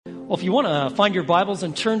Well, if you want to find your Bibles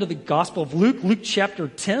and turn to the Gospel of Luke, Luke chapter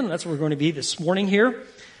 10, that's where we're going to be this morning here.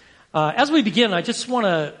 As we begin, I just want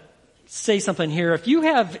to say something here. If you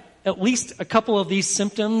have at least a couple of these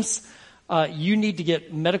symptoms, you need to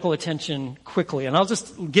get medical attention quickly. And I'll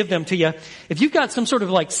just give them to you. If you've got some sort of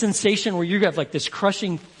like sensation where you have like this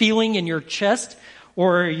crushing feeling in your chest,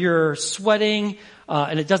 or you're sweating,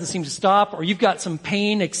 and it doesn't seem to stop, or you've got some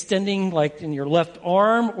pain extending like in your left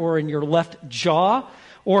arm or in your left jaw,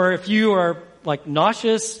 or if you are like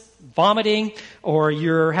nauseous, vomiting, or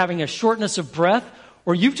you're having a shortness of breath,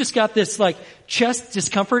 or you've just got this like chest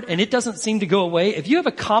discomfort and it doesn't seem to go away, if you have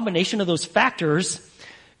a combination of those factors,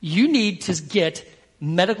 you need to get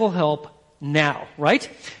medical help now, right?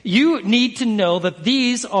 You need to know that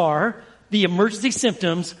these are the emergency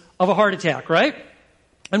symptoms of a heart attack, right?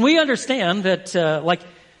 And we understand that,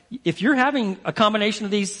 if you're having a combination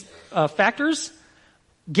of these factors,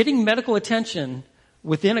 getting medical attention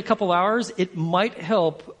within a couple hours, it might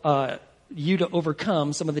help you to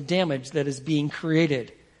overcome some of the damage that is being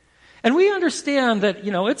created. And we understand that,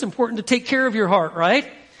 it's important to take care of your heart, right?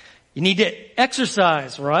 You need to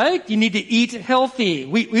exercise, right? You need to eat healthy.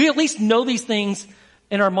 We at least know these things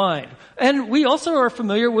in our mind. And we also are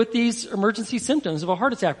familiar with these emergency symptoms of a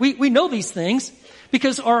heart attack. We know these things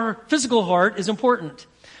because our physical heart is important.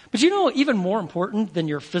 But even more important than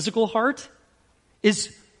your physical heart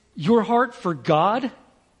is your heart for God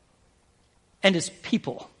and His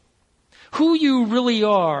people. Who you really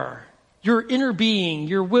are, your inner being,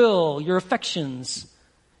 your will, your affections,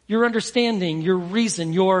 your understanding, your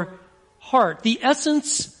reason, your heart, the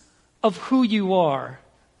essence of who you are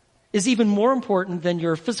is even more important than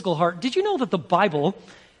your physical heart. Did you know that the Bible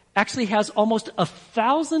actually has almost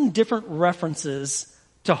 1,000 different references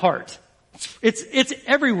to heart? It's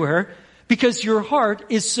everywhere because your heart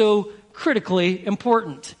is so critically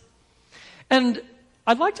important. And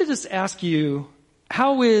I'd like to just ask you,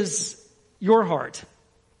 how is your heart?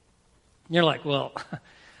 You're like, well,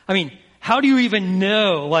 how do you even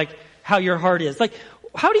know, how your heart is?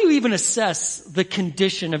 How do you even assess the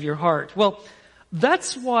condition of your heart? Well,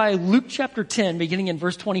 that's why Luke chapter 10, beginning in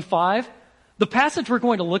verse 25, the passage we're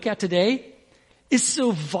going to look at today is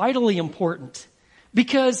so vitally important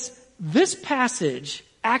because this passage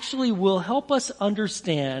actually will help us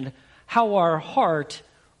understand how our heart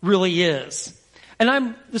really is.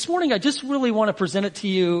 And this morning I just really want to present it to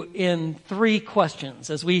you in 3 questions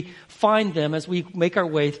as we find them, as we make our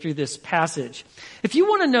way through this passage. If you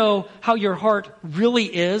want to know how your heart really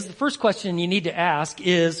is, the first question you need to ask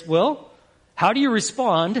is, how do you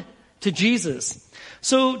respond to Jesus?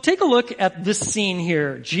 So take a look at this scene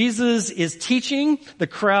here. Jesus is teaching. The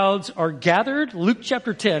crowds are gathered. Luke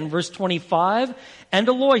chapter 10, verse 25. And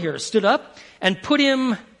a lawyer stood up and put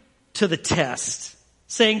him to the test,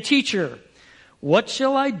 saying, "Teacher, what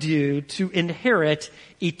shall I do to inherit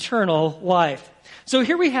eternal life?" So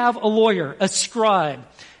here we have a lawyer, a scribe.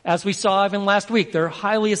 As we saw even last week, they're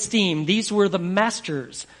highly esteemed. These were the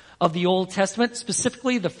masters of the Old Testament,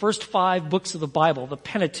 specifically the first 5 books of the Bible, the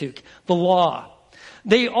Pentateuch, the law.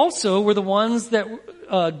 They also were the ones that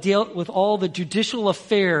dealt with all the judicial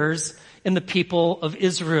affairs in the people of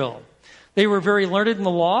Israel. They were very learned in the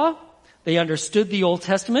law. They understood the Old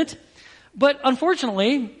Testament. But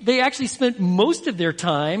unfortunately, they actually spent most of their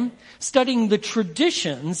time studying the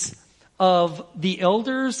traditions of the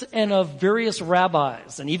elders and of various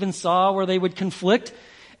rabbis, and even saw where they would conflict.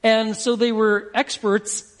 And so they were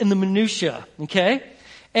experts in the minutia, okay?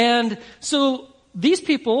 And so these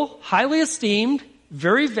people, highly esteemed,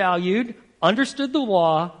 very valued, understood the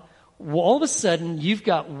law. All of a sudden, you've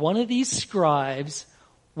got one of these scribes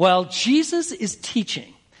while Jesus is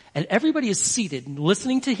teaching and everybody is seated and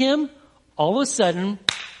listening to him. All of a sudden,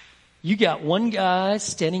 you got one guy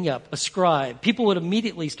standing up, a scribe. People would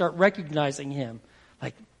immediately start recognizing him.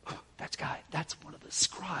 Like, that's one of the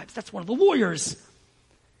scribes. That's one of the lawyers.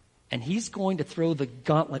 And he's going to throw the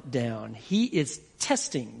gauntlet down. He is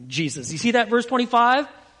testing Jesus. You see that verse 25?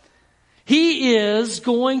 He is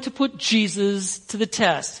going to put Jesus to the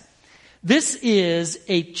test. This is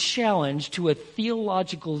a challenge to a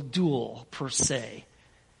theological duel, per se.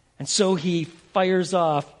 And so he fires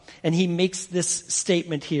off and he makes this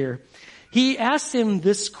statement here. He asks him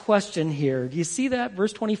this question here. Do you see that?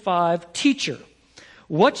 Verse 25, "Teacher,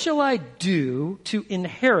 what shall I do to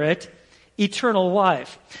inherit eternal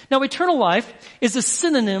life?" Now, eternal life is a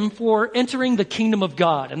synonym for entering the kingdom of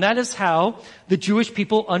God. And that is how the Jewish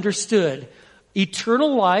people understood.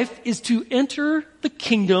 Eternal life is to enter the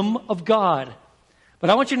kingdom of God.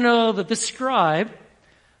 But I want you to know that this scribe,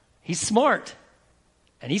 he's smart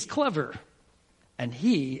and he's clever. And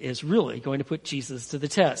he is really going to put Jesus to the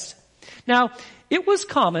test. Now, it was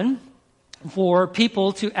common for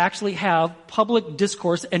people to actually have public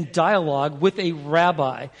discourse and dialogue with a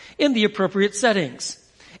rabbi in the appropriate settings.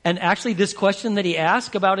 And actually, this question that he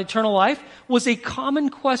asked about eternal life was a common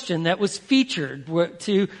question that was featured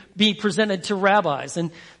to be presented to rabbis.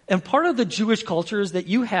 And part of the Jewish culture is that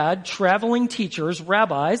you had traveling teachers,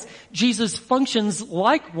 rabbis. Jesus functions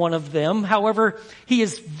like one of them. However, he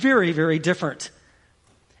is very, very different.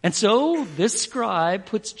 And so this scribe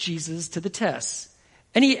puts Jesus to the test.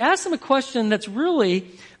 And he asks him a question that's really,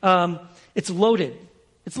 it's loaded.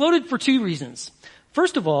 It's loaded for two reasons.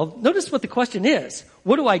 First of all, notice what the question is.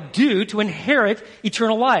 What do I do to inherit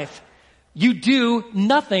eternal life? You do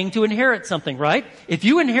nothing to inherit something, right? If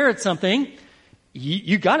you inherit something,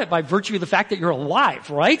 you got it by virtue of the fact that you're alive,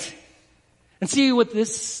 right? And see what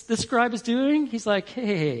this scribe is doing? He's like,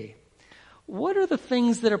 hey, what are the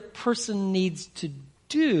things that a person needs to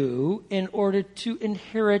do in order to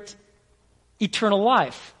inherit eternal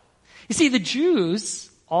life? You see, the Jews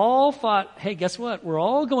all thought, hey, guess what? We're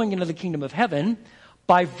all going into the kingdom of heaven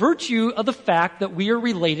by virtue of the fact that we are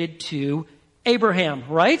related to Abraham,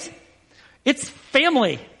 right? It's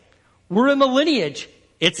family. We're in the lineage.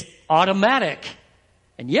 It's automatic.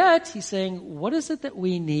 And yet, he's saying, what is it that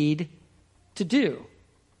we need to do?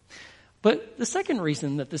 But the second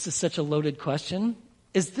reason that this is such a loaded question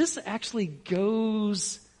is this actually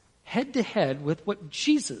goes head to head with what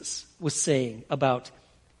Jesus was saying about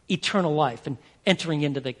eternal life and entering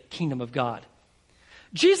into the kingdom of God.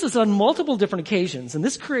 Jesus, on multiple different occasions, and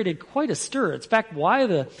this created quite a stir. It's in fact why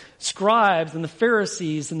the scribes and the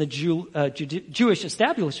Pharisees and the Jewish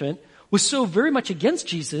establishment was so very much against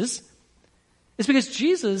Jesus, is because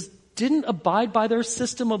Jesus didn't abide by their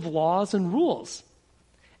system of laws and rules.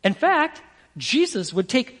 In fact, Jesus would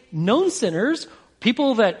take known sinners,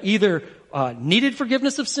 people that either needed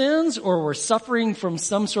forgiveness of sins or were suffering from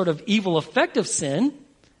some sort of evil effect of sin,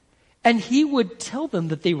 and he would tell them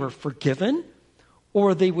that they were forgiven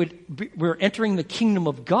or they were entering the kingdom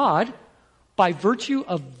of God by virtue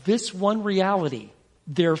of this one reality,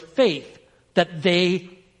 their faith, that they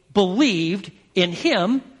believed in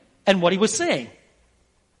him and what he was saying.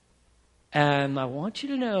 And I want you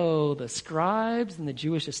to know the scribes and the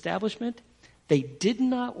Jewish establishment, they did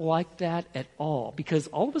not like that at all, because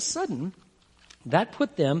all of a sudden that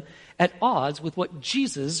put them at odds with what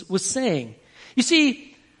Jesus was saying. You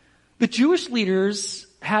see, the Jewish leaders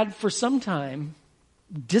had for some time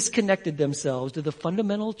disconnected themselves to the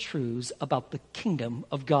fundamental truths about the kingdom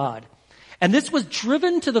of God. And this was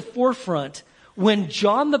driven to the forefront when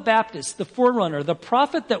John the Baptist, the forerunner, the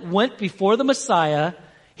prophet that went before the Messiah,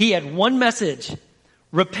 he had one message: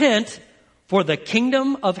 repent, for the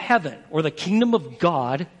kingdom of heaven, or the kingdom of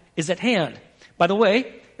God, is at hand. By the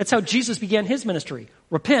way, that's how Jesus began his ministry.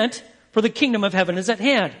 Repent, for the kingdom of heaven is at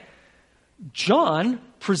hand. John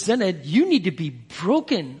presented, you need to be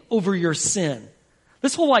broken over your sin.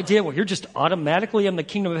 This whole idea, well, you're just automatically in the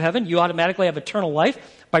kingdom of heaven, you automatically have eternal life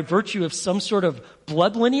by virtue of some sort of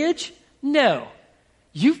blood lineage? No.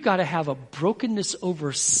 You've got to have a brokenness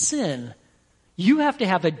over sin. You have to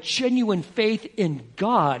have a genuine faith in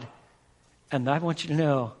God. And I want you to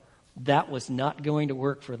know, that was not going to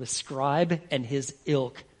work for the scribe and his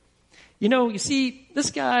ilk. You know, you see, this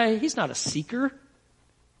guy, he's not a seeker.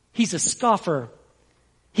 He's a scoffer.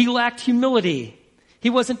 He lacked humility. He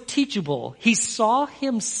wasn't teachable. He saw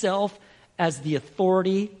himself as the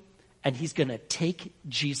authority, and he's going to take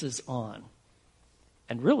Jesus on.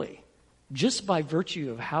 And really, just by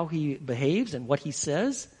virtue of how he behaves and what he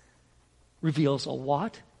says, reveals a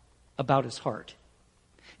lot about his heart.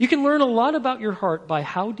 You can learn a lot about your heart by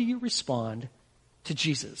how do you respond to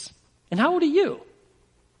Jesus. And how do you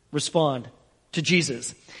respond to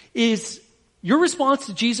Jesus? Is your response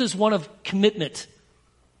to Jesus one of commitment?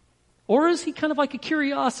 Or is he kind of like a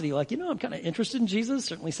curiosity? Like, I'm kind of interested in Jesus.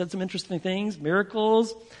 Certainly said some interesting things,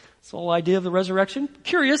 miracles, this whole idea of the resurrection.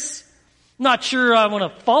 Curious. Not sure I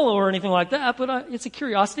want to follow or anything like that, but it's a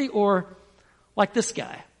curiosity. Or like this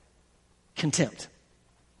guy, contempt.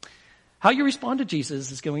 How you respond to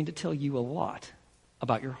Jesus is going to tell you a lot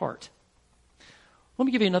about your heart. Let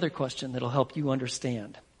me give you another question that'll help you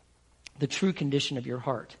understand the true condition of your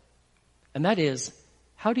heart. And that is,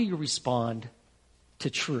 how do you respond to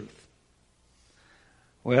truth?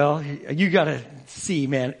 Well, you got to see,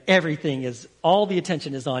 man, all the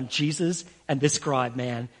attention is on Jesus and this scribe,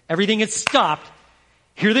 man. Everything is stopped.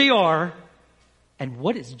 Here they are. And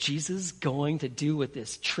what is Jesus going to do with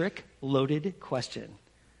this trick-loaded question?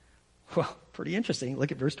 Well, pretty interesting.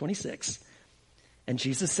 Look at verse 26. And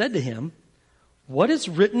Jesus said to him, what is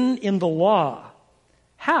written in the law?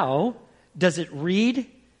 How does it read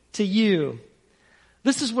to you?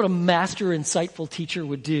 This is what a master, insightful teacher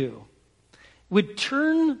would do. Would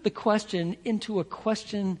turn the question into a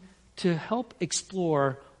question to help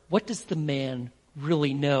explore, what does the man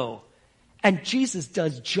really know? And Jesus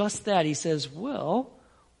does just that. He says, well,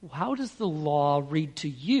 how does the law read to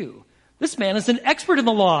you? This man is an expert in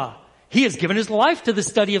the law. He has given his life to the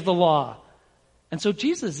study of the law. And so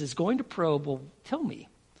Jesus is going to probe, well, tell me,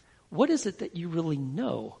 what is it that you really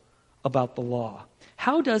know about the law?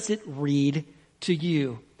 How does it read to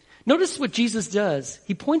you? Notice what Jesus does.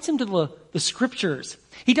 He points him to the scriptures.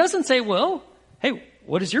 He doesn't say, well, hey,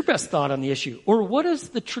 what is your best thought on the issue? Or what is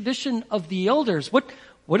the tradition of the elders? What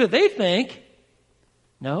do they think?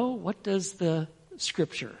 No, what does the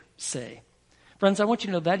scripture say? Friends, I want you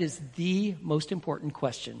to know that is the most important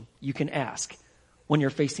question you can ask when you're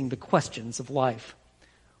facing the questions of life.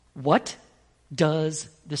 What does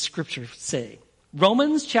the scripture say?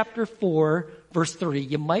 Romans chapter 4, verse 3.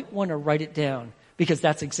 You might want to write it down because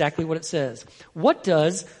that's exactly what it says. What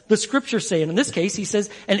does the scripture say? And in this case, he says,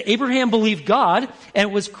 and Abraham believed God and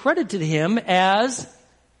it was credited to him as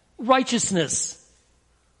righteousness.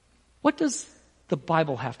 What does the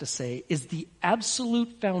Bible have to say is the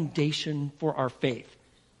absolute foundation for our faith.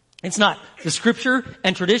 It's not the scripture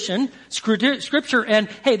and tradition, scripture and,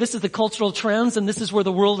 hey, this is the cultural trends and this is where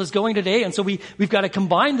the world is going today. And so we've got to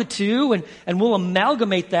combine the two and we'll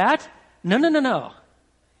amalgamate that. No.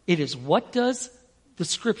 It is, what does the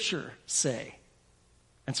scripture say?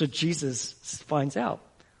 And so Jesus finds out,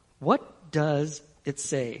 what does it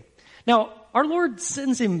say? Now, our Lord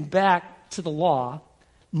sends him back to the law,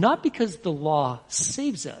 not because the law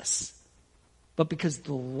saves us, but because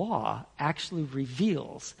the law actually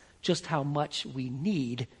reveals just how much we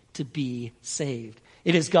need to be saved.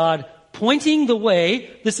 It is God pointing the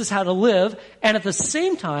way, this is how to live, and at the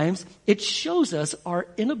same time, it shows us our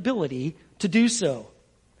inability to do so.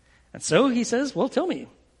 And so he says, well, tell me,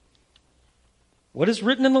 what is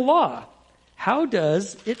written in the law? How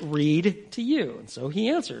does it read to you? And so he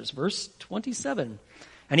answers, verse 27.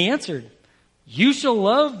 And he answered, you shall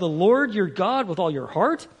love the Lord your God with all your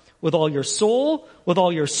heart, with all your soul, with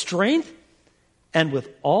all your strength, and with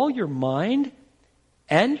all your mind,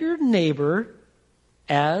 and your neighbor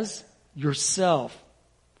as yourself.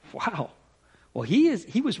 Wow. Well,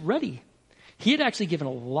 he was ready. He had actually given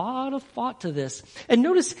a lot of thought to this. And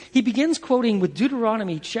notice he begins quoting with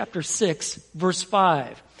Deuteronomy chapter 6, verse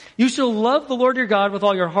 5. You shall love the Lord your God with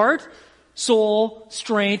all your heart, soul,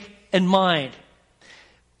 strength, and mind.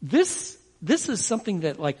 This is something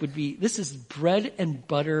that this is bread and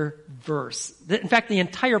butter verse. In fact, the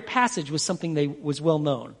entire passage was something that was well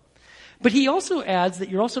known. But he also adds that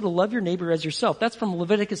you're also to love your neighbor as yourself. That's from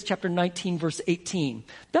Leviticus chapter 19, verse 18.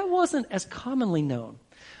 That wasn't as commonly known.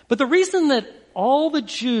 But the reason that all the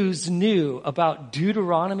Jews knew about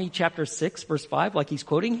Deuteronomy chapter 6, verse 5, like he's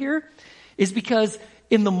quoting here, is because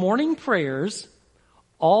in the morning prayers,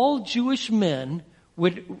 all Jewish men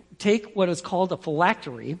would take what is called a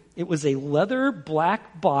phylactery. It was a leather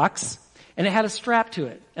black box, and it had a strap to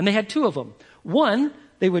it. And they had two of them. One,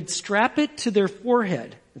 they would strap it to their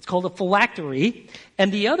forehead. It's called a phylactery. And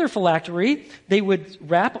the other phylactery, they would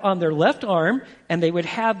wrap on their left arm, and they would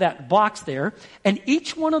have that box there. And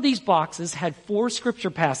each one of these boxes had 4 scripture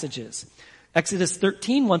passages. Exodus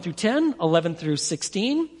 13, 1 through 10, 11 through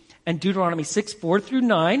 16, and Deuteronomy 6, 4 through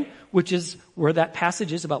 9, which is where that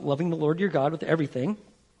passage is about loving the Lord your God with everything,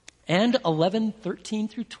 and 11, 13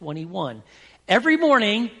 through 21. Every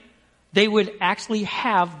morning, they would actually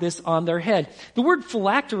have this on their head. The word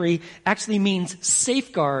phylactery actually means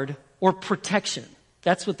safeguard or protection.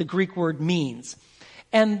 That's what the Greek word means.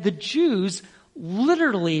 And the Jews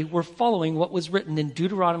literally were following what was written in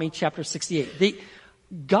Deuteronomy chapter 68.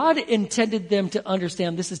 God intended them to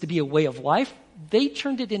understand this is to be a way of life. They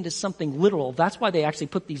turned it into something literal. That's why they actually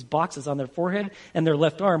put these boxes on their forehead and their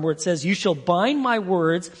left arm where it says, you shall bind my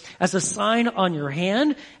words as a sign on your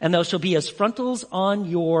hand, and thou shalt be as frontals on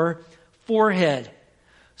your forehead.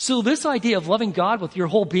 So this idea of loving God with your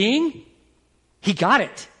whole being, he got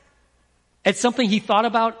it. It's something he thought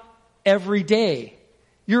about every day.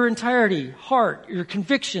 Your entirety, heart, your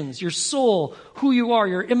convictions, your soul, who you are,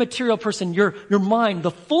 your immaterial person, your mind,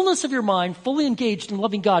 the fullness of your mind, fully engaged in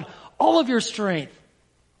loving God, all of your strength.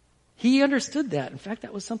 He understood that. In fact,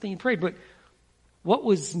 that was something he prayed. But what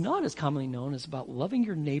was not as commonly known is about loving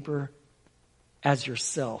your neighbor as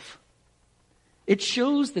yourself. It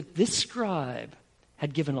shows that this scribe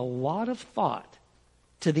had given a lot of thought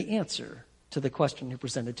to the answer to the question he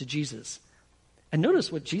presented to Jesus. And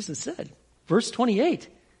notice what Jesus said. Verse 28.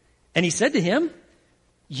 And he said to him,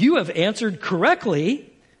 you have answered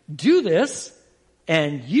correctly. Do this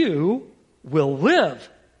and you will live.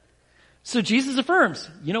 So Jesus affirms,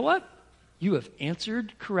 you know what? You have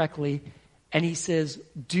answered correctly. And he says,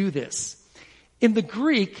 do this. In the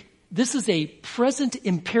Greek, this is a present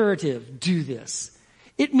imperative, do this.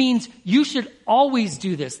 It means you should always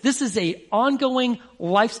do this. This is an ongoing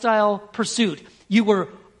lifestyle pursuit. You were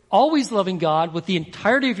always loving God with the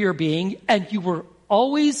entirety of your being, and you were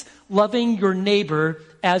always loving your neighbor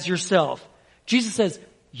as yourself. Jesus says,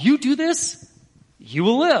 you do this, you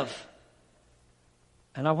will live.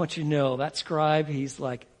 And I want you to know, that scribe, he's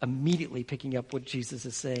like immediately picking up what Jesus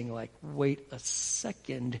is saying, like, wait a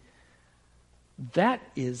second. That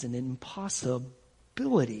is an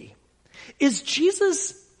impossibility. Is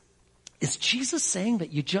Jesus saying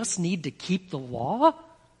that you just need to keep the law?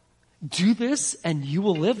 Do this and you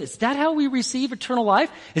will live? Is that how we receive eternal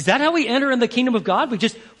life? Is that how we enter in the kingdom of God? We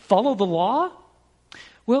just follow the law?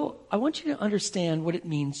 Well, I want you to understand what it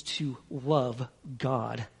means to love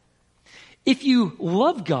God. If you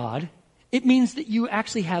love God, it means that you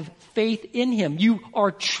actually have faith in Him. You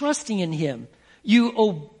are trusting in Him. You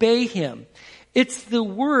obey Him. It's the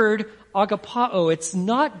word agapao. It's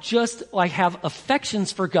not just like have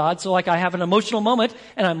affections for God, so like I have an emotional moment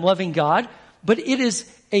and I'm loving God, but it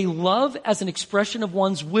is a love as an expression of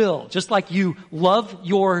one's will. Just like you love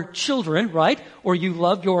your children, right? Or you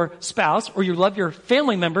love your spouse, or you love your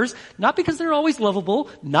family members, not because they're always lovable,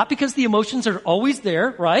 not because the emotions are always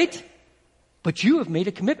there, right? But you have made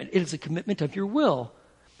a commitment. It is a commitment of your will.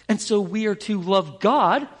 And so we are to love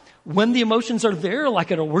God when the emotions are there,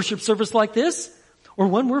 like at a worship service like this, or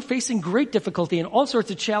when we're facing great difficulty and all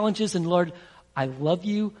sorts of challenges. And Lord, I love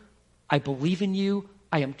you. I believe in you.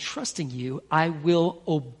 I am trusting you. I will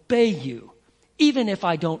obey you, even if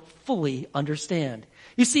I don't fully understand.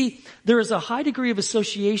 You see, there is a high degree of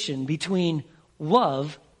association between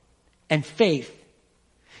love and faith.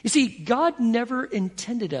 You see, God never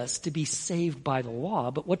intended us to be saved by the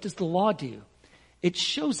law, but what does the law do? It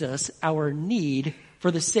shows us our need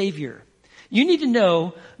for the Savior. You need to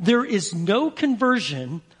know there is no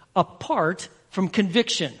conversion apart from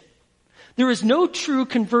conviction. There is no true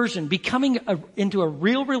conversion, becoming into a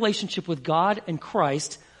real relationship with God and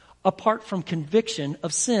Christ, apart from conviction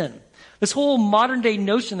of sin. This whole modern day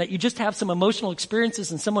notion that you just have some emotional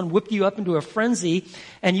experiences and someone whipped you up into a frenzy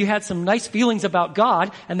and you had some nice feelings about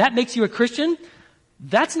God and that makes you a Christian,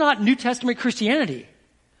 that's not New Testament Christianity.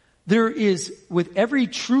 There is, with every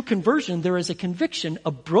true conversion, there is a conviction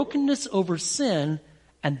of brokenness over sin,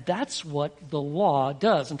 and that's what the law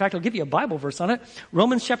does. In fact, I'll give you a Bible verse on it.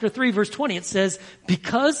 Romans chapter 3, verse 20, it says,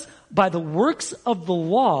 because by the works of the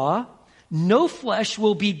law, no flesh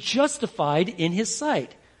will be justified in his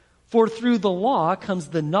sight. For through the law comes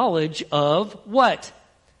the knowledge of what?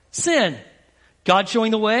 Sin. God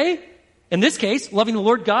showing the way. In this case, loving the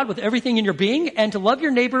Lord God with everything in your being and to love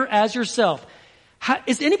your neighbor as yourself.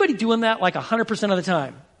 Is anybody doing that like 100% of the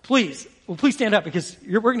time? Please stand up because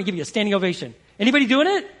we're going to give you a standing ovation. Anybody doing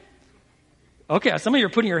it? Okay, some of you are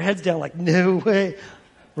putting your heads down like, no way.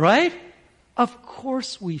 Right? Of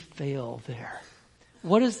course we fail there.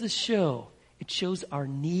 What does this show? It shows our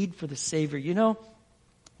need for the Savior. You know,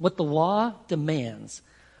 what the law demands,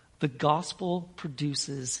 the gospel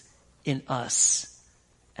produces in us.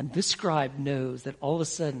 And this scribe knows that all of a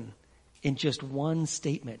sudden, in just one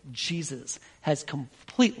statement, Jesus has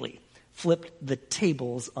completely flipped the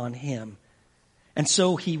tables on him. And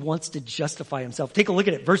so he wants to justify himself. Take a look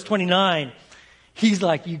at it. Verse 29. He's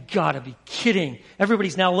like, you gotta be kidding.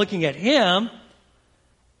 Everybody's now looking at him.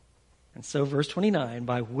 And so verse 29,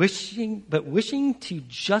 wishing to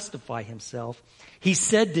justify himself, he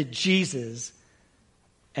said to Jesus,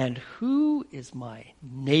 and who is my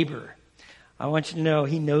neighbor? I want you to know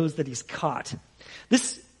he knows that he's caught.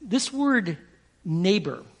 This word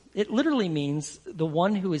neighbor, it literally means the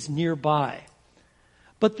one who is nearby.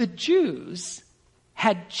 But the Jews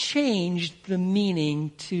had changed the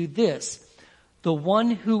meaning to this. The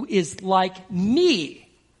one who is like me,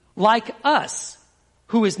 like us,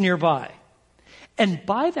 who is nearby. And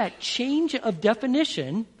by that change of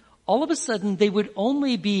definition, all of a sudden they would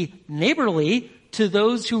only be neighborly to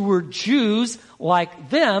those who were Jews like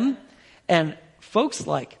them, and folks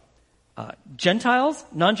like Gentiles,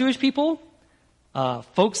 non-Jewish people,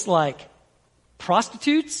 folks like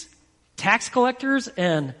prostitutes, tax collectors,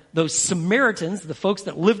 and those Samaritans, the folks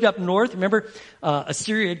that lived up north. Remember,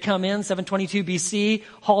 Assyria had come in 722 BC,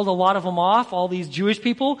 hauled a lot of them off, all these Jewish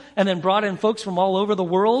people, and then brought in folks from all over the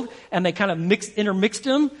world, and they kind of intermixed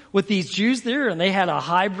them with these Jews there, and they had a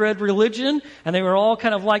hybrid religion, and they were all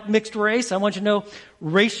kind of like mixed race. I want you to know,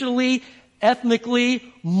 racially,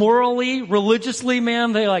 ethnically, morally, religiously,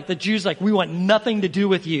 man, the Jews we want nothing to do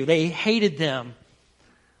with you. They hated them.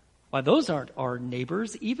 Why, those aren't our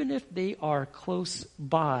neighbors, even if they are close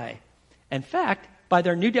by. In fact, by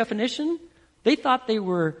their new definition, they thought they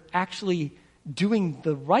were actually doing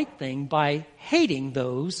the right thing by hating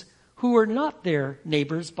those who were not their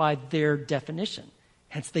neighbors by their definition.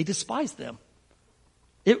 Hence, they despised them.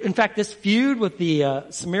 In fact, this feud with the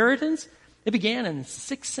Samaritans, it began in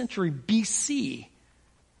 6th century BC.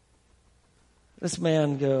 This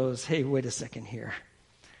man goes, hey, wait a second here.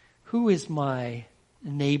 Who is my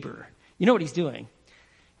neighbor? You know what he's doing?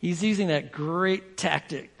 He's using that great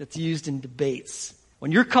tactic that's used in debates.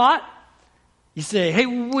 When you're caught, you say, hey,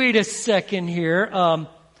 wait a second here.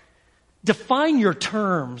 Define your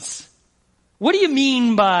terms. What do you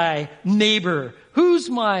mean by neighbor? Who's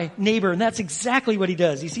my neighbor? And that's exactly what he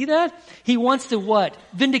does. You see that? He wants to what?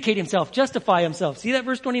 Vindicate himself, justify himself. See that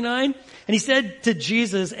verse 29? And he said to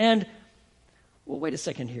Jesus, well, wait a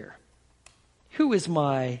second here. Who is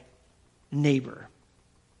my neighbor?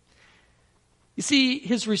 You see,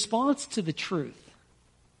 his response to the truth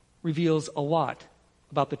reveals a lot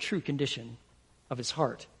about the true condition of his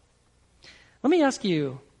heart. Let me ask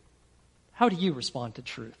you, how do you respond to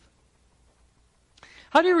truth?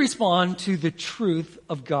 How do you respond to the truth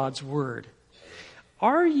of God's word?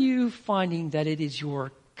 Are you finding that it is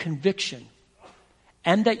your conviction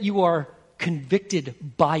and that you are convicted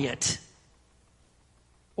by it?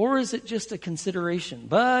 Or is it just a consideration?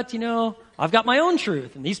 But, I've got my own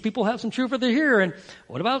truth, and these people have some truth over here, and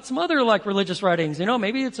what about some other, religious writings?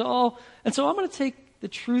 Maybe it's all... And so I'm going to take the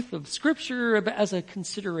truth of Scripture as a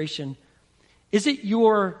consideration. Is it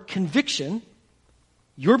your conviction,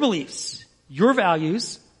 your beliefs, your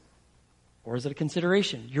values, or is it a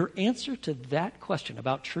consideration? Your answer to that question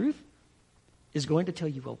about truth is going to tell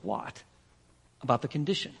you a lot about the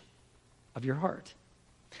condition of your heart.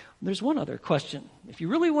 There's one other question. If you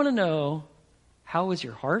really want to know how is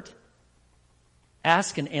your heart,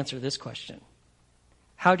 ask and answer this question.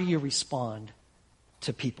 How do you respond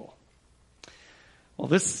to people? Well,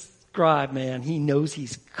 this scribe, man, he knows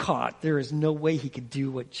he's caught. There is no way he could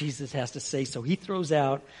do what Jesus has to say. So he throws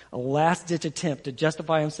out a last-ditch attempt to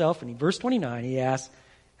justify himself. And in verse 29, he asks,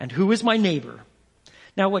 and who is my neighbor?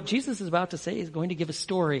 Now, what Jesus is about to say is going to give a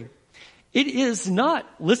story. It is not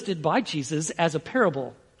listed by Jesus as a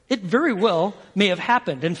parable. It very well may have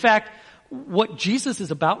happened. In fact, what Jesus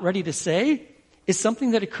is about ready to say is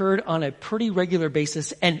something that occurred on a pretty regular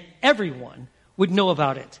basis, and everyone would know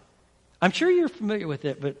about it. I'm sure you're familiar with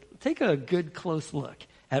it, but take a good close look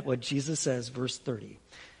at what Jesus says, verse 30.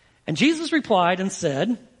 And Jesus replied and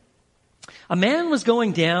said, a man was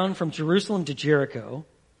going down from Jerusalem to Jericho,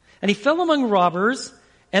 and he fell among robbers,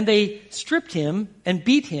 and they stripped him and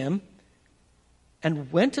beat him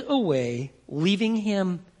and went away, leaving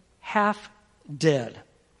him half dead.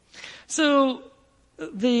 So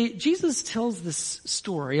Jesus tells this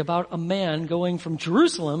story about a man going from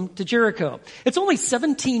Jerusalem to Jericho. It's only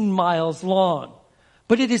 17 miles long,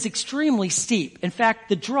 but it is extremely steep. In fact,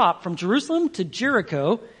 the drop from Jerusalem to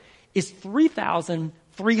Jericho is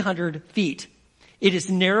 3,300 feet. It is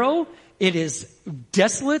narrow. It is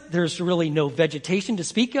desolate. There's really no vegetation to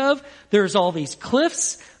speak of. There's all these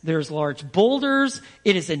cliffs. There's large boulders.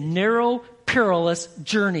 It is a narrow, perilous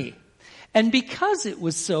journey. And because it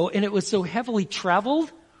was so, and it was so heavily traveled,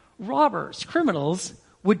 robbers, criminals,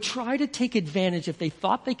 would try to take advantage if they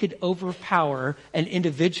thought they could overpower an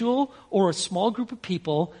individual or a small group of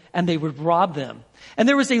people, and they would rob them. And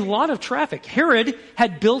there was a lot of traffic. Herod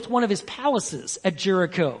had built one of his palaces at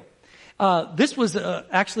Jericho. This was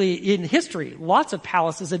actually in history. Lots of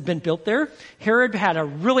palaces had been built there. Herod had a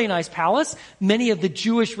really nice palace. Many of the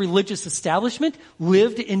Jewish religious establishment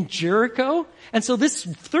lived in Jericho. And so this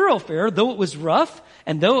thoroughfare, though it was rough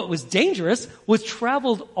and though it was dangerous, was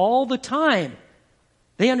traveled all the time.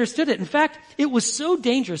 They understood it. In fact, it was so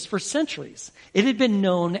dangerous for centuries. It had been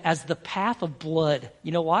known as the path of blood.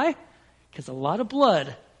 You know why? Because a lot of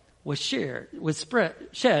blood was shed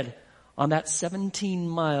on that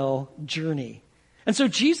 17-mile journey. And so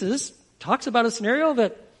Jesus talks about a scenario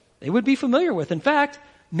that they would be familiar with. In fact,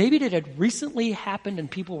 maybe it had recently happened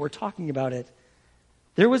and people were talking about it.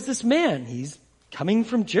 There was this man. He's coming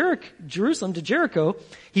from Jerusalem to Jericho.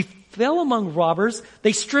 He fell among robbers.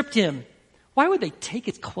 They stripped him. Why would they take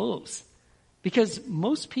his clothes? Because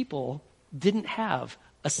most people didn't have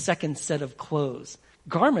a second set of clothes.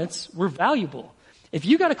 Garments were valuable. If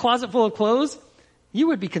you got a closet full of clothes, you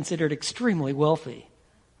would be considered extremely wealthy.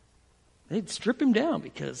 They'd strip him down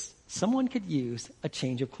because someone could use a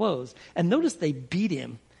change of clothes. And notice they beat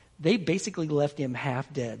him. They basically left him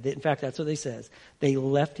half dead. In fact, that's what they says. They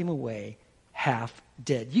left him away half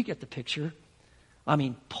dead. You get the picture. I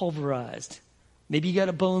mean, pulverized, Maybe you got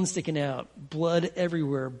a bone sticking out, blood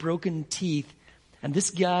everywhere, broken teeth, and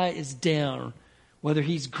this guy is down, whether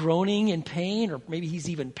he's groaning in pain or maybe he's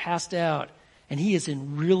even passed out, and he is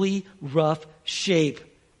in really rough shape.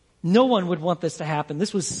 No one would want this to happen.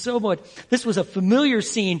 This was a familiar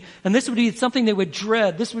scene, and this would be something they would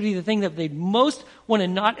dread. This would be the thing that they'd most want to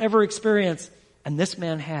not ever experience, and this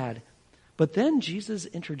man had. But then Jesus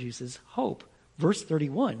introduces hope. Verse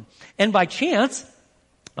 31. And by chance,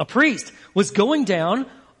 a priest was going down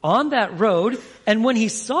on that road, and when he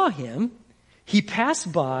saw him, he passed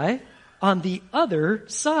by on the other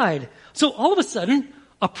side. So all of a sudden,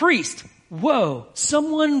 a priest, whoa,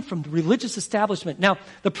 someone from the religious establishment. Now,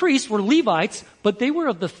 the priests were Levites, but they were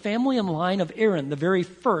of the family and line of Aaron, the very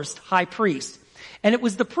first high priest. And it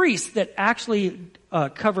was the priests that actually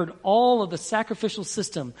covered all of the sacrificial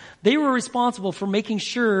system. They were responsible for making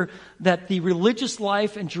sure that the religious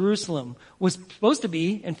life in Jerusalem was supposed to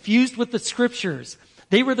be infused with the scriptures.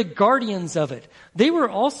 They were the guardians of it. They were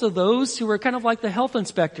also those who were kind of like the health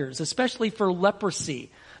inspectors, especially for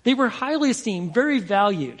leprosy. They were highly esteemed, very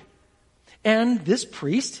valued. And this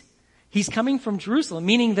priest, he's coming from Jerusalem,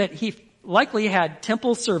 meaning that he likely had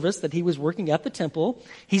temple service, that he was working at the temple.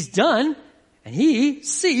 He's done. And he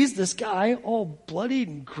sees this guy all bloodied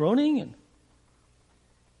and groaning. And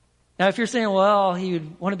now, if you're saying, well, he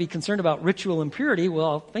would want to be concerned about ritual impurity,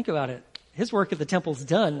 well, think about it. His work at the temple's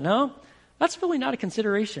done. No, that's really not a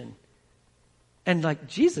consideration. And like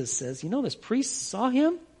Jesus says, this priest saw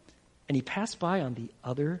him and he passed by on the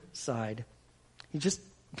other side. He just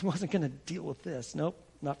wasn't going to deal with this. Nope,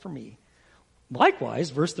 not for me.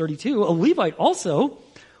 Likewise, verse 32, a Levite also,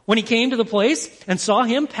 when he came to the place and saw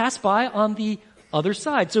him, pass by on the other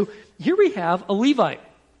side. So here we have a Levite.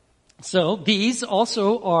 So these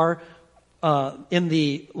also are in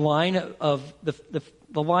the line of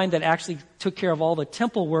the line that actually took care of all the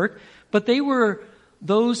temple work, but they were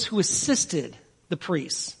those who assisted the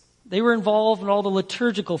priests. They were involved in all the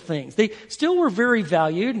liturgical things. They still were very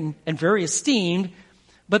valued and very esteemed,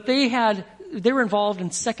 but they were involved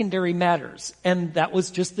in secondary matters, and that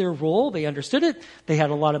was just their role. They understood it. They had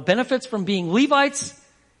a lot of benefits from being Levites.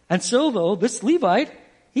 And so, though, this Levite,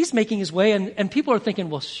 he's making his way, and people are thinking,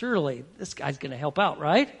 well, surely this guy's going to help out,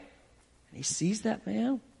 right? And he sees that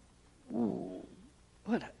man. Ooh,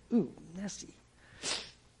 nasty.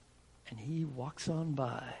 And he walks on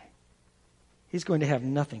by. He's going to have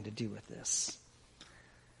nothing to do with this.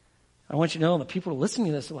 I want you to know the people listening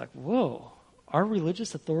to this are like, whoa. Are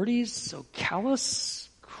religious authorities so callous,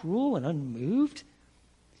 cruel, and unmoved?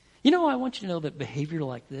 I want you to know that behavior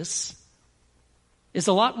like this is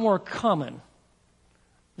a lot more common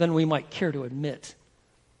than we might care to admit.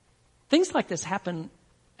 Things like this happen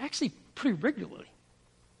actually pretty regularly.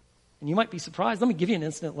 And you might be surprised. Let me give you an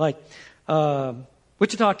incident like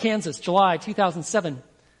Wichita, Kansas, July 2007.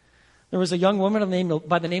 There was a young woman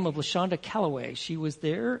by the name of LaShonda Calloway. She was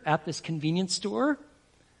there at this convenience store,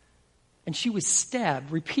 and she was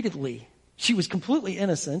stabbed repeatedly. She was completely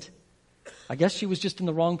innocent. I guess she was just in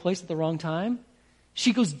the wrong place at the wrong time.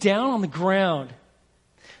 She goes down on the ground.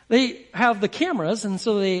 They have the cameras, and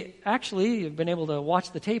so they actually have been able to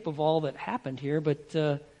watch the tape of all that happened here. But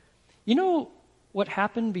you know what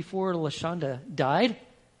happened before LaShonda died?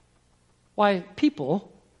 Why,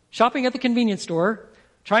 people shopping at the convenience store,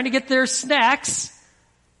 trying to get their snacks,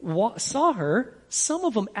 saw her. Some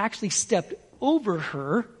of them actually stepped over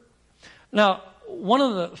her. Now, one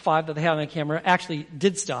of the 5 that they had on the camera actually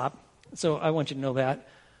did stop, so I want you to know that,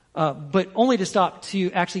 but only to stop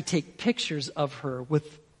to actually take pictures of her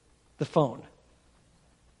with the phone,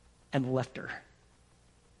 and left her.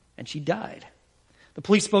 And she died. The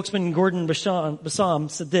police spokesman Gordon Bassam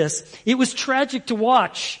said this: "It was tragic to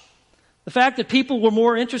watch. The fact that people were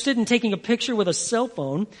more interested in taking a picture with a cell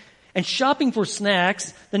phone and shopping for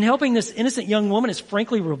snacks than helping this innocent young woman is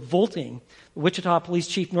frankly revolting." The Wichita Police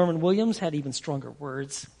Chief Norman Williams had even stronger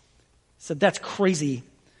words. He said, "That's crazy.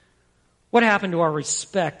 What happened to our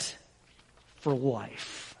respect for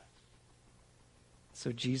life?"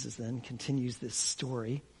 So Jesus then continues this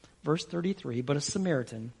story. Verse 33, "But a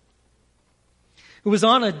Samaritan who was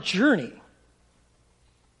on a journey,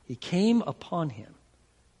 he came upon him.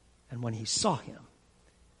 And when he saw him,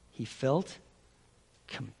 he felt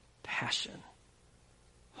compassion."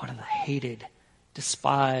 One of the hated,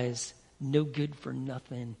 despised, no good for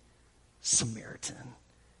nothing Samaritan.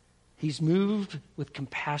 He's moved with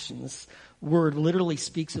compassion. This word literally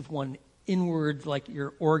speaks of one inward, like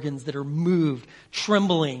your organs that are moved,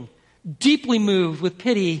 trembling, deeply moved with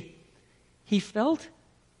pity. He felt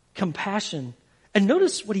compassion. And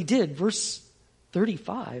notice what he did, verse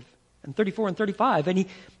 35 and 34 and 35. "And he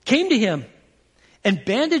came to him and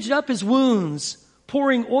bandaged up his wounds,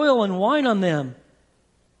 pouring oil and wine on them.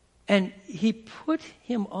 And he put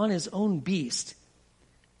him on his own beast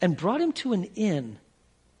and brought him to an inn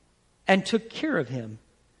and took care of him.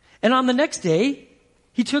 And on the next day,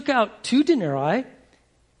 he took out 2 denarii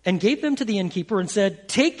and gave them to the innkeeper and said,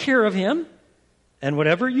 take care of him, and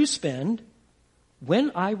whatever you spend,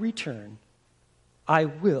 when I return, I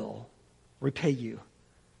will repay you.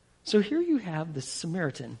 So here you have the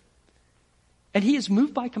Samaritan, and he is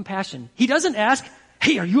moved by compassion. He doesn't ask,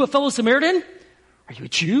 hey, are you a fellow Samaritan? Are you a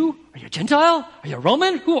Jew? Are you a Gentile? Are you a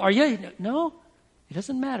Roman? Who are you? No, it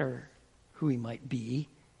doesn't matter who he might be.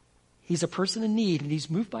 He's a person in need, and he's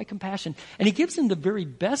moved by compassion. And he gives him the very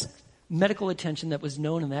best medical attention that was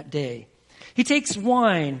known in that day. He takes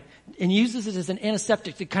wine and uses it as an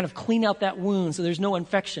antiseptic to kind of clean out that wound so there's no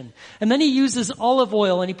infection. And then he uses olive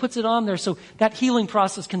oil and he puts it on there so that healing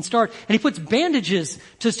process can start. And he puts bandages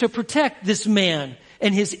to protect this man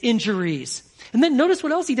and his injuries. And then notice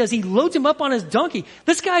what else he does. He loads him up on his donkey.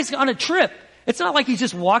 This guy's on a trip. It's not like he's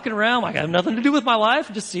just walking around like I have nothing to do with my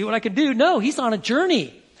life, just see what I can do. No, he's on a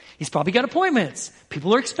journey. He's probably got appointments.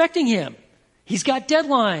 People are expecting him. He's got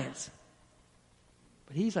deadlines.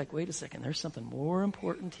 But he's like, wait a second, there's something more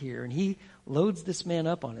important here. And he loads this man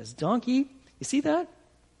up on his donkey. You see that?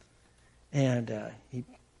 And he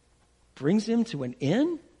brings him to an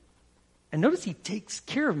inn. And notice he takes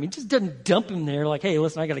care of him. He just doesn't dump him there like, hey,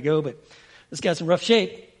 listen, I got to go, but this guy's in rough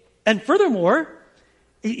shape. And furthermore,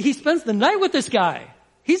 he spends the night with this guy.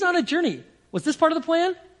 He's on a journey. Was this part of the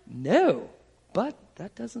plan? No. But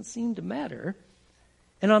that doesn't seem to matter.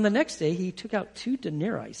 And on the next day, he took out 2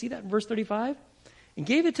 denarii. See that in verse 35? And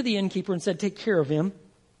gave it to the innkeeper and said, take care of him.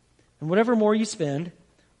 And whatever more you spend,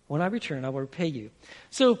 when I return, I will repay you.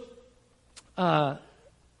 So, a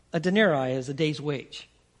denarii is a day's wage.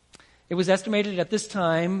 It was estimated at this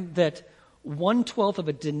time that 1/12 of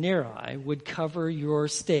a denarii would cover your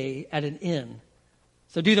stay at an inn.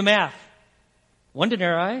 So do the math. 1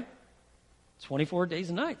 denarii, 24 days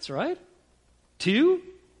and nights, right? 2,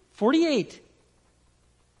 48.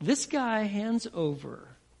 This guy hands over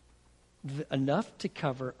enough to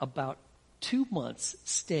cover about 2 months'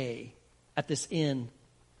 stay at this inn.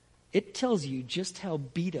 It tells you just how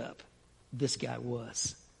beat up this guy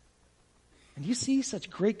was. And you see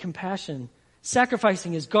such great compassion,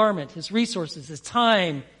 sacrificing his garment, his resources, his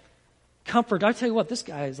time, comfort. I tell you what, this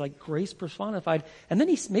guy is like grace personified. And then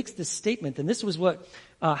he makes this statement, and this was what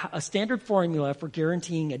a standard formula for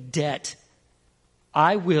guaranteeing a debt.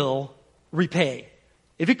 I will repay.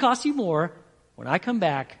 If it costs you more, when I come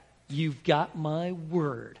back, you've got my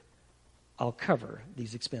word. I'll cover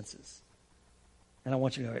these expenses. And I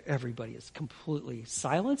want you to know everybody is completely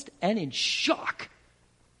silenced and in shock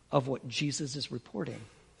of what Jesus is reporting.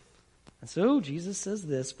 And so Jesus says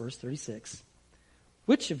this, verse 36.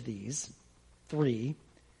 Which of these 3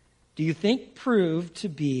 do you think proved to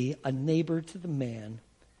be a neighbor to the man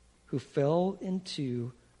who fell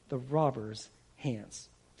into the robber's hands?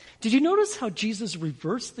 Did you notice how Jesus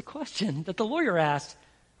reversed the question that the lawyer asked?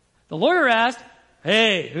 The lawyer asked,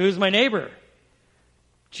 hey, who's my neighbor?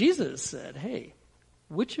 Jesus said, hey,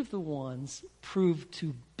 which of the ones proved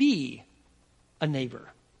to be a neighbor?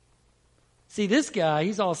 See, this guy,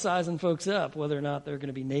 he's all sizing folks up, whether or not they're going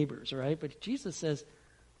to be neighbors, right? But Jesus says,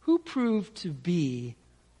 who proved to be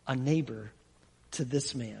a neighbor to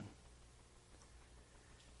this man?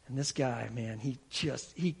 And this guy, man, he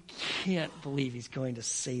can't believe he's going to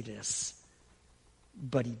say this.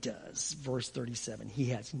 But he does. Verse 37, he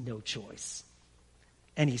has no choice.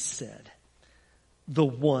 And he said, the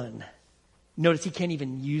one. Notice he can't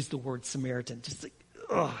even use the word Samaritan. Just like,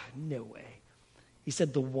 no way. He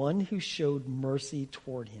said, the one who showed mercy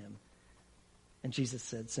toward him. And Jesus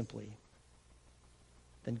said simply,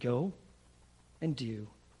 then go and do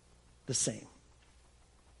the same.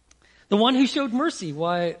 The one who showed mercy,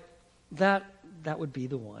 why, that would be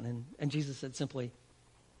the one. And Jesus said simply,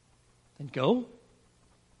 then go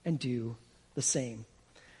and do the same.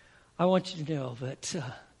 I want you to know that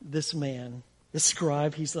this man, this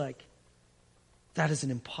scribe, he's like, that is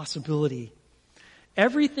an impossibility.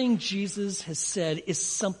 Everything Jesus has said is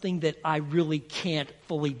something that I really can't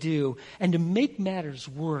fully do. And to make matters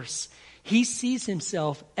worse, he sees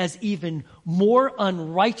himself as even more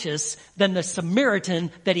unrighteous than the Samaritan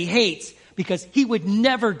that he hates, because he would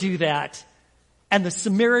never do that. And the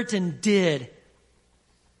Samaritan did.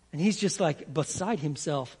 And he's just like beside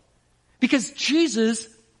himself. Because Jesus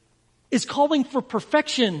is calling for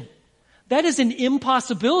perfection. That is an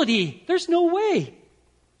impossibility. There's no way.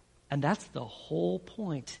 And that's the whole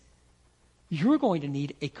point. You're going to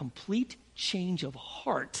need a complete change of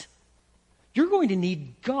heart. You're going to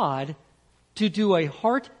need God to do a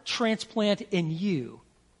heart transplant in you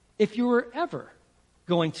if you were ever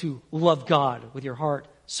going to love God with your heart,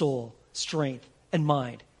 soul, strength, and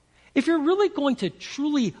mind. If you're really going to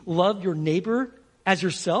truly love your neighbor as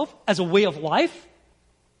yourself, as a way of life,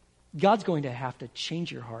 God's going to have to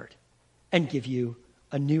change your heart and give you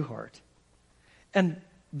a new heart. And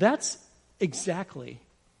that's exactly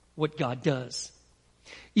what God does.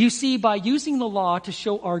 You see, by using the law to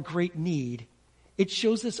show our great need, it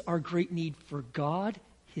shows us our great need for God,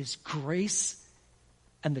 His grace,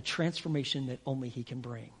 and the transformation that only He can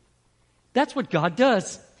bring. That's what God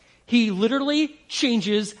does. He literally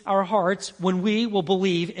changes our hearts when we will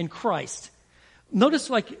believe in Christ. Notice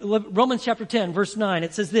like Romans chapter 10, verse 9,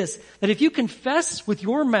 it says this, that if you confess with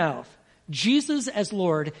your mouth Jesus as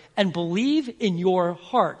Lord and believe in your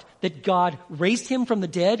heart that God raised Him from the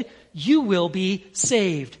dead, you will be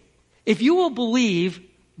saved. If you will believe,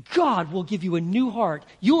 God will give you a new heart.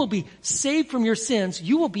 You will be saved from your sins.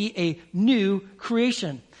 You will be a new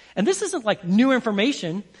creation. And this isn't like new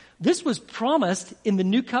information. This was promised in the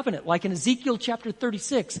new covenant, like in Ezekiel chapter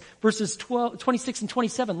 36, verses 26 and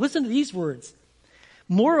 27. Listen to these words.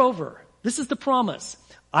 Moreover, this is the promise.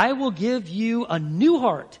 I will give you a new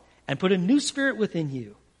heart and put a new spirit within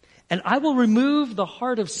you. And I will remove the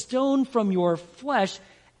heart of stone from your flesh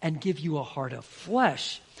and give you a heart of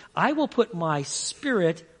flesh. I will put my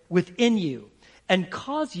spirit within you and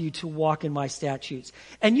cause you to walk in my statutes.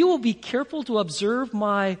 And you will be careful to observe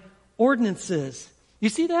my ordinances. You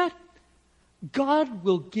see that? God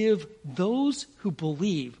will give those who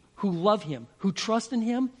believe, who love Him, who trust in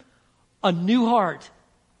Him, a new heart.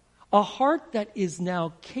 A heart that is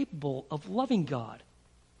now capable of loving God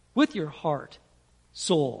with your heart,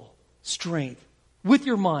 soul, strength, with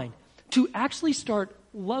your mind, to actually start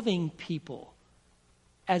loving people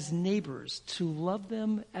as neighbors, to love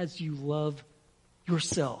them as you love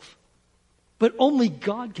yourself. But only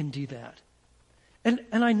God can do that. And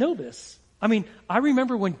I know this. I mean, I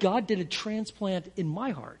remember when God did a transplant in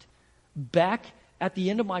my heart back at the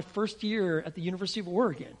end of my first year at the University of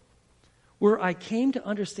Oregon, where I came to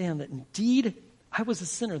understand that indeed I was a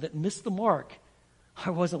sinner that missed the mark. I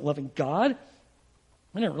wasn't loving God.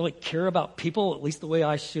 I didn't really care about people at least the way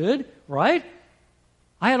I should, right?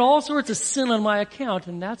 I had all sorts of sin on my account,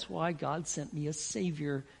 and that's why God sent me a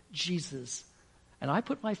Savior, Jesus. And I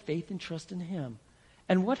put my faith and trust in Him.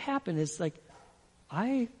 And what happened is like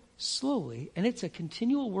I slowly, and it's a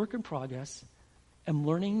continual work in progress, am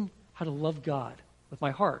learning how to love God with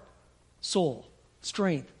my heart, soul,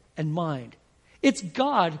 strength, and mind. It's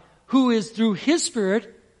God who is, through His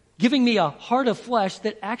Spirit, giving me a heart of flesh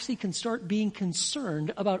that actually can start being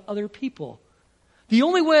concerned about other people. The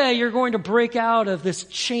only way you're going to break out of this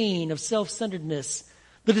chain of self-centeredness,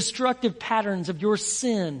 the destructive patterns of your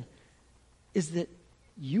sin, is that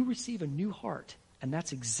you receive a new heart. And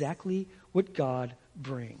that's exactly what God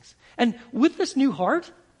brings. And with this new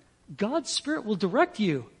heart, God's Spirit will direct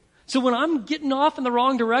you. So when I'm getting off in the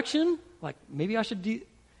wrong direction, like maybe I should do...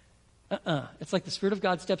 It's like the Spirit of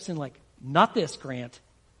God steps in like, not this, Grant.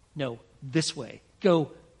 No, this way.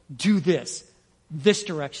 Go do this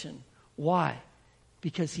direction. Why?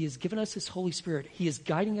 Because He has given us His Holy Spirit. He is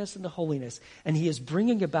guiding us into holiness. And He is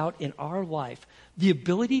bringing about in our life the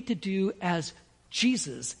ability to do as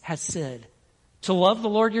Jesus has said. To love the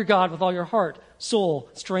Lord your God with all your heart, soul,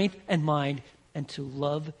 strength, and mind. And to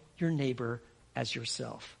love your neighbor as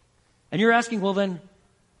yourself. And you're asking, well,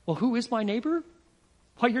 who is my neighbor?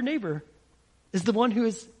 Well, your neighbor is the one who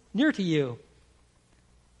is near to you.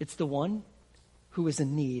 It's the one who is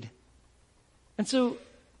in need. And so,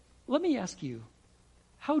 let me ask you,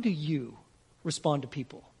 how do you respond to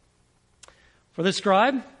people? For the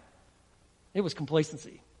scribe, it was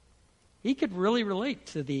complacency. He could really relate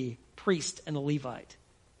to the priest and the Levite.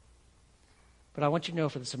 But I want you to know,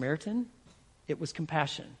 for the Samaritan, it was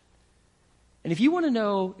compassion. And if you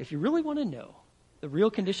really want to know the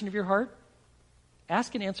real condition of your heart,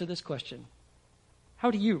 ask and answer this question.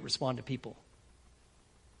 How do you respond to people?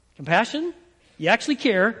 Compassion? You actually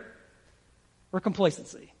care? Or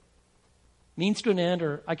complacency? Means to an end,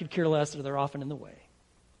 or I could care less, or they're often in the way.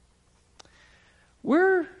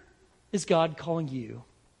 Where is God calling you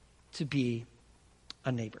to be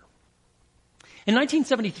a neighbor? In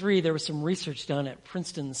 1973, there was some research done at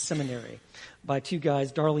Princeton Seminary by two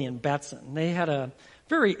guys, Darley and Batson. They had a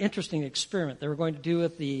very interesting experiment they were going to do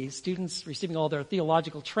with the students receiving all their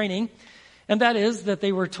theological training. And that is that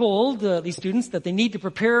they were told, these students, that they need to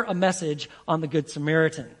prepare a message on the Good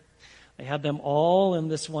Samaritan. They had them all in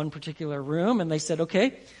this one particular room, and they said,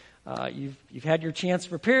 okay, you've had your chance to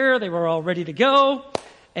prepare. They were all ready to go.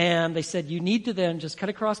 And they said, you need to then just cut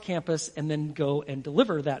across campus and then go and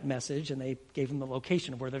deliver that message. And they gave them the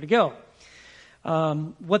location of where they're to go.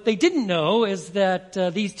 What they didn't know is that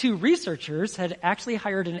these two researchers had actually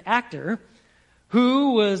hired an actor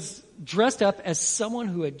who was dressed up as someone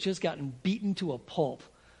who had just gotten beaten to a pulp.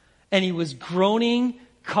 And he was groaning,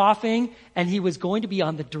 coughing, and he was going to be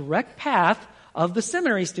on the direct path of the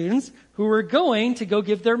seminary students who were going to go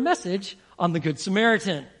give their message on the Good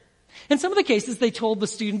Samaritan. In some of the cases, they told the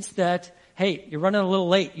students that, hey, you're running a little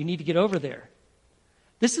late. You need to get over there.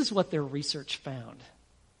 This is what their research found.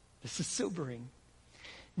 This is sobering.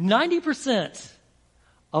 90%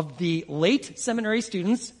 of the late seminary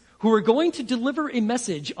students who were going to deliver a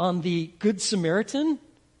message on the Good Samaritan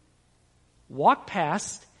walked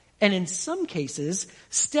past and in some cases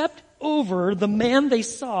stepped over the man they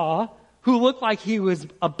saw who looked like he was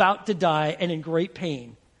about to die and in great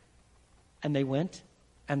pain. And they went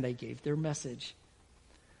and they gave their message.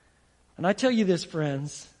 And I tell you this,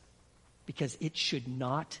 friends, because it should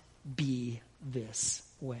not be this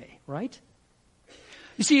way, right?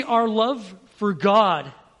 You see, our love for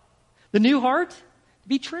God, the new heart,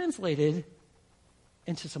 be translated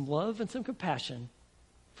into some love and some compassion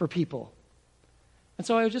for people. And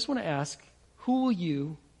so I just want to ask, who will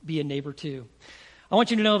you be a neighbor to? I want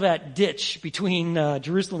you to know that ditch between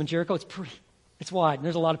Jerusalem and Jericho, it's wide, and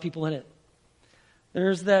there's a lot of people in it.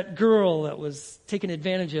 There's that girl that was taken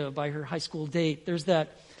advantage of by her high school date. There's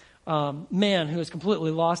that man who has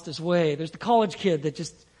completely lost his way. There's the college kid that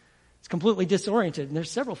just is completely disoriented. And there's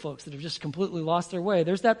several folks that have just completely lost their way.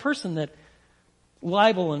 There's that person that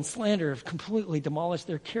libel and slander have completely demolished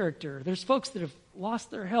their character. There's folks that have lost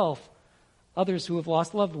their health. Others who have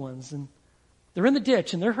lost loved ones. And they're in the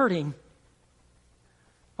ditch and they're hurting.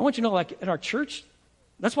 I want you to know, like, at our church,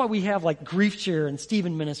 that's why we have like Grief Share and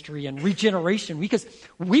Stephen Ministry and Regeneration, because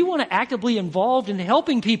we want to actively involved in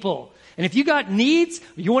helping people. And if you got needs,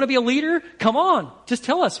 you want to be a leader, come on, just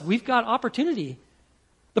tell us. We've got opportunity.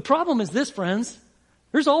 The problem is this, friends.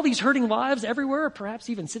 There's all these hurting lives everywhere, perhaps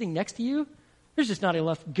even sitting next to you. There's just not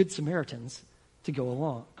enough Good Samaritans to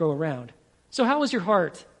go around. So how is your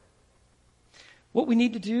heart? What we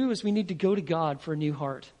need to do is we need to go to God for a new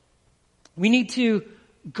heart. We need to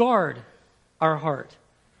guard our heart.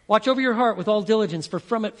 Watch over your heart with all diligence, for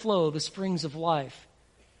from it flow the springs of life.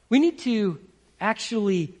 We need to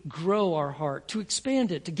actually grow our heart, to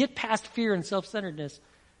expand it, to get past fear and self-centeredness.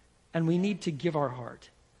 And we need to give our heart,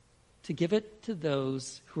 to give it to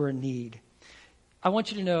those who are in need. I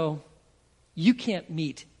want you to know, you can't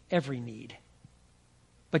meet every need,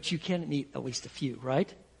 but you can meet at least a few,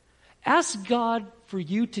 right? Ask God for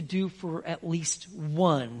you to do for at least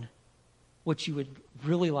one what you would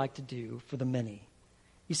really like to do for the many.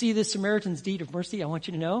 You see this Samaritan's deed of mercy, I want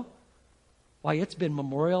you to know why it's been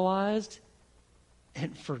memorialized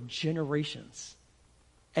and for generations.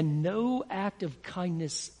 And no act of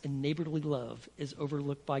kindness and neighborly love is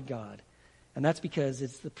overlooked by God. And that's because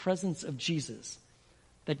it's the presence of Jesus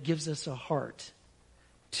that gives us a heart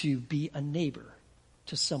to be a neighbor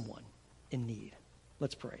to someone in need.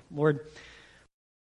 Let's pray. Lord,